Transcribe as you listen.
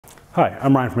Hi,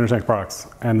 I'm Ryan from Intertank Products,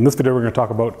 and in this video we're going to talk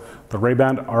about the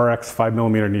Rehband RX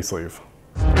 5mm knee sleeve.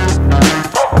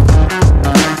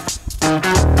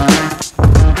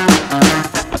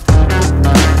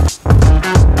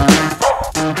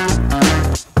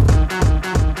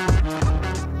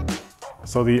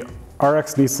 So the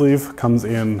RX knee sleeve comes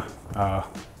in a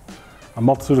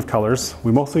multitude of colors.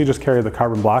 We mostly just carry the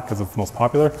carbon black because it's the most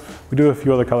popular. We do have a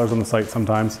few other colors on the site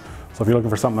sometimes, so if you're looking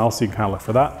for something else, you can kind of look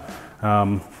for that.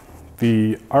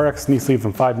 The RX knee sleeve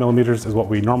in 5mm is what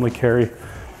we normally carry,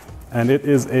 and it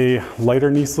is a lighter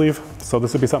knee sleeve. So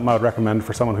this would be something I would recommend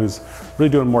for someone who's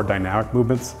really doing more dynamic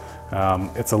movements.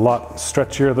 It's a lot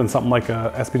stretchier than something like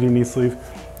a SPD knee sleeve.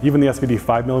 Even the SPD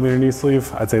 5mm knee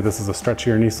sleeve, I'd say this is a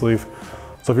stretchier knee sleeve.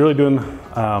 So if you're really doing,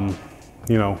 I'll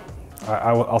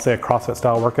say a CrossFit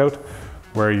style workout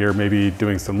where you're maybe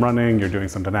doing some running, you're doing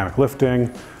some dynamic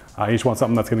lifting, you just want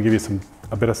something that's going to give you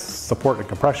a bit of support and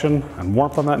compression and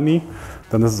warmth on that knee,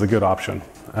 then this is a good option.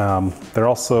 They're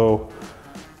also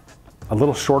a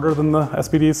little shorter than the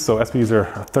SPDs. So SPDs are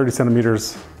 30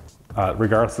 centimeters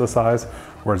regardless of the size,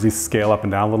 whereas these scale up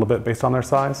and down a little bit based on their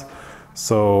size.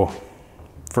 So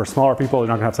for smaller people, you're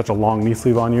not gonna have such a long knee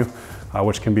sleeve on you,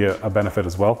 which can be a benefit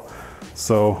as well.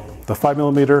 So the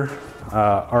 5mm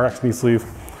RX knee sleeve,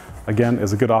 again,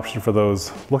 is a good option for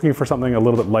those looking for something a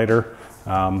little bit lighter.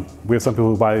 We have some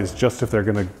people who buy these just if they're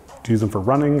gonna use them for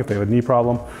running, if they have a knee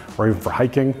problem, or even for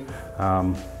hiking.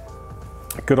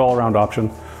 A good all-around option.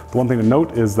 The one thing to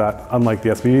note is that unlike the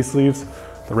SPD sleeves,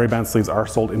 the Rehband sleeves are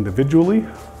sold individually.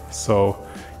 So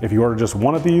if you order just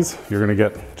one of these, you're gonna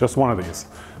get just one of these.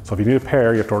 So if you need a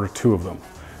pair, you have to order two of them.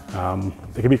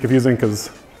 It can be confusing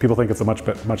because people think it's a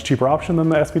much cheaper option than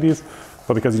the SPDs,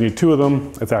 but because you need two of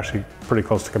them, it's actually pretty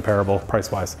close to comparable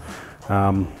price-wise.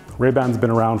 Rehband's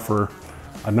been around for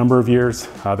a number of years.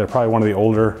 They're probably one of the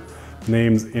older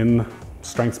names in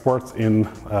strength sports, in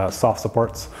soft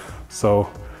supports. So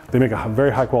they make a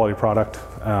very high quality product,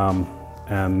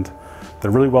 and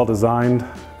they're really well designed,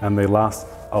 and they last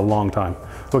a long time.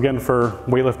 So again, for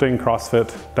weightlifting,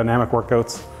 CrossFit, dynamic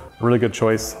workouts, a really good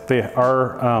choice. They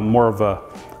are more of a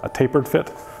tapered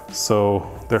fit, so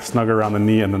they're snugger around the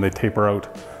knee and then they taper out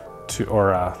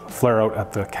or flare out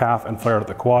at the calf and flare out at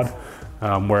the quad,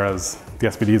 whereas the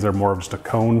SPDs are more of just a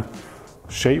cone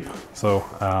shape. So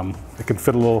it can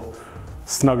fit a little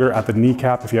snugger at the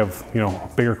kneecap if you have a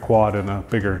bigger quad and a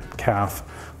bigger calf.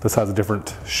 This has a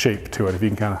different shape to it, if you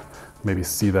can kind of maybe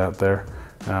see that there.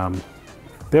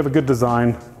 They have a good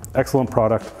design, excellent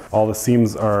product. All the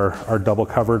seams are double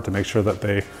covered to make sure that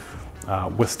they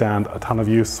withstand a ton of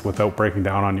use without breaking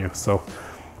down on you. So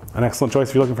an excellent choice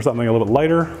if you're looking for something a little bit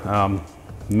lighter,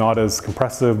 not as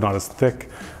compressive, not as thick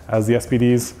as the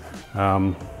SPDs,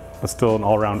 but still an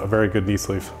all-around a very good knee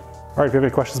sleeve. All right, if you have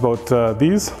any questions about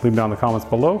these, leave them down in the comments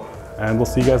below, and we'll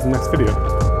see you guys in the next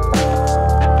video.